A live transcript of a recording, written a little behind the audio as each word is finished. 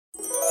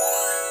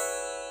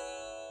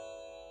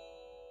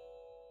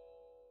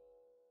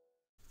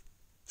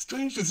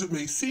Strange as it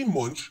may seem,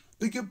 Munch,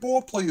 they give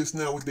ball players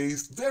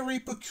nowadays very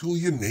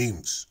peculiar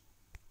names.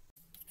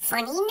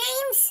 Funny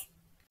names?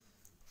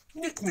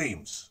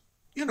 Nicknames.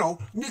 You know,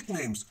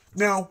 nicknames.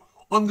 Now,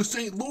 on the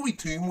St. Louis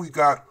team, we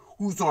got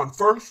who's on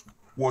first,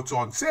 what's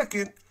on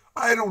second,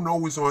 I don't know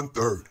who's on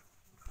third.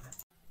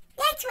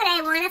 That's what I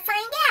want to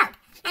find out.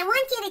 I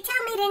want you to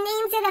tell me the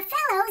names of the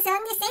fellows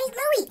on the St.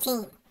 Louis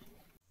team.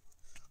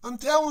 I'm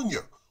telling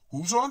you,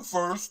 who's on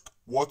first,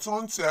 what's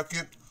on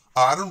second,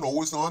 I don't know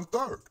who's on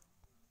third.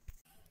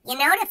 You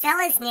know the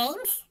fellas'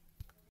 names?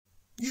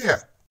 Yeah.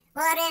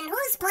 Well, then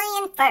who's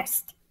playing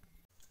first?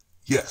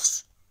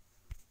 Yes.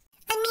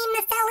 I mean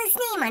the fella's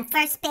name on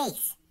first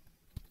base.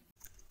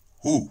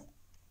 Who?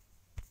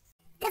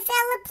 The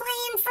fella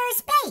playing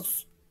first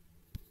base.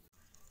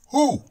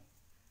 Who?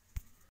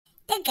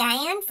 The guy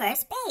on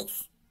first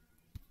base.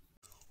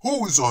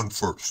 Who is on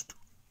first?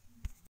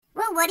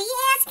 Well, what are you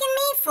asking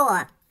me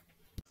for?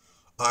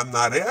 I'm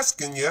not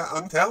asking you,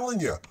 I'm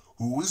telling you.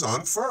 Who is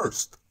on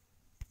first?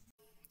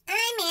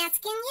 I'm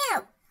asking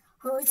you.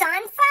 Who's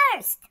on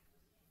first?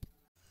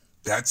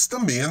 That's the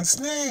man's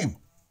name.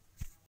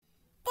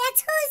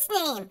 That's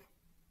whose name?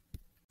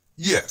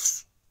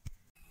 Yes.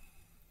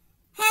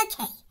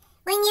 Okay.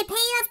 When you pay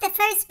off the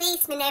first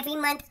baseman every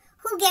month,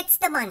 who gets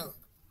the money?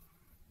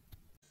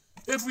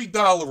 Every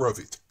dollar of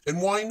it.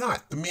 And why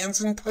not? The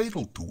man's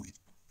entitled to it.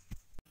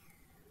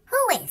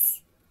 Who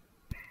is?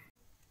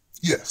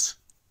 Yes.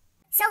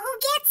 So who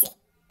gets it?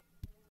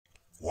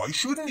 Why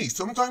shouldn't he?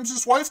 Sometimes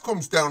his wife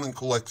comes down and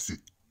collects it.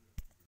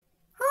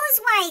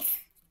 Whose wife?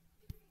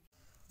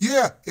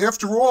 Yeah,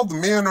 after all, the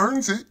man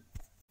earns it.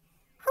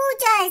 Who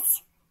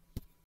does?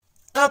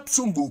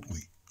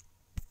 Absolutely.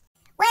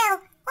 Well,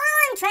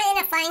 all I'm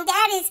trying to find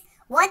out is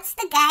what's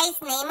the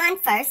guy's name on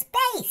first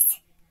base?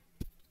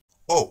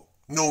 Oh,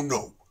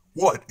 no.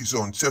 What is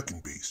on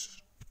second base?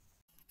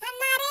 I'm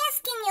not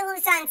asking you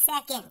who's on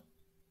second.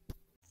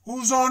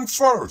 Who's on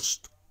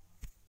first?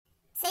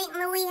 St.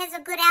 Louis has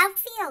a good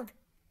outfield.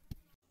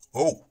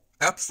 Oh,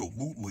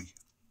 absolutely.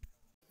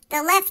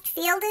 The left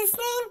fielder's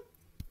name?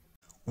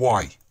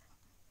 Why?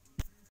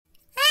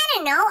 I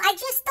don't know. I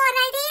just thought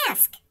I'd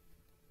ask.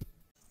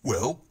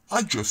 Well,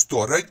 I just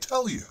thought I'd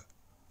tell you.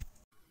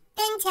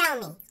 Then tell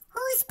me,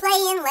 who's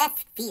playing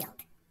left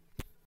field?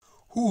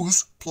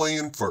 Who's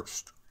playing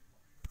first?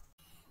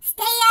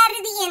 Stay out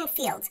of the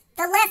infield.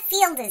 The left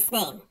fielder's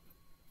name.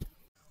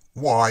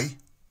 Why?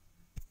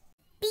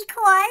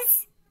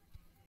 Because?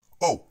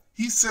 Oh,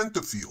 he's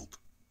center field.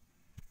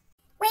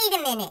 Wait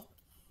a minute.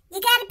 You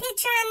got a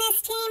pitcher on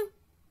this team?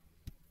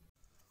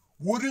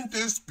 Wouldn't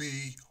this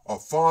be a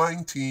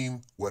fine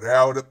team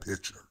without a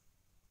pitcher?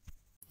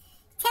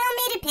 Tell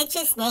me the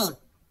pitcher's name.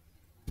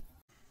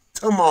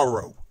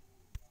 Tomorrow.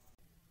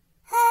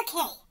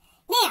 Okay.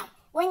 Now,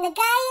 when the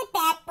guy at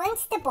bat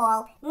bunts the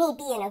ball, me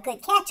being a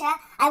good catcher,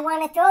 I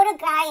want to throw the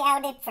guy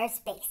out at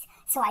first base.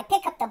 So I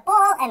pick up the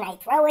ball and I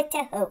throw it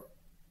to who?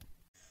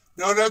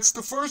 Now that's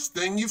the first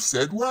thing you've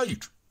said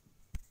right.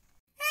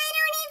 I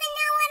don't even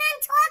know what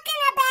I'm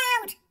talking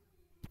about.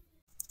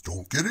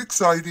 Don't get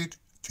excited.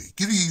 Take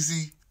it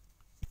easy.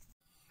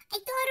 I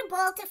throw the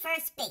ball to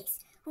first base.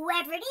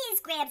 Whoever it is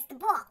grabs the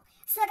ball.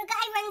 So the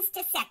guy runs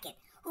to second,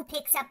 who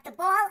picks up the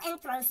ball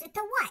and throws it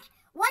to what?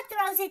 What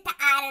throws it to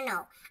I don't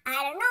know.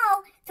 I don't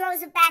know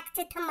throws it back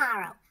to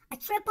tomorrow. A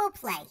triple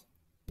play.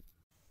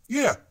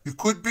 Yeah, it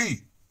could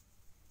be.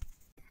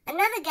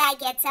 Another guy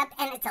gets up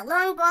and it's a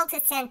long ball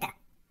to center.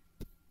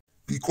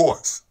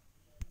 Because.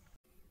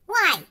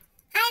 Why?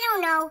 I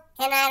don't know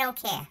and I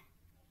don't care.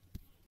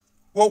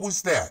 What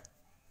was that?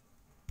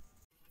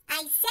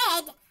 I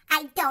said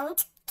I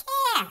don't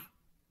care.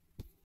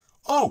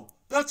 Oh,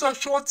 that's our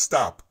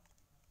shortstop.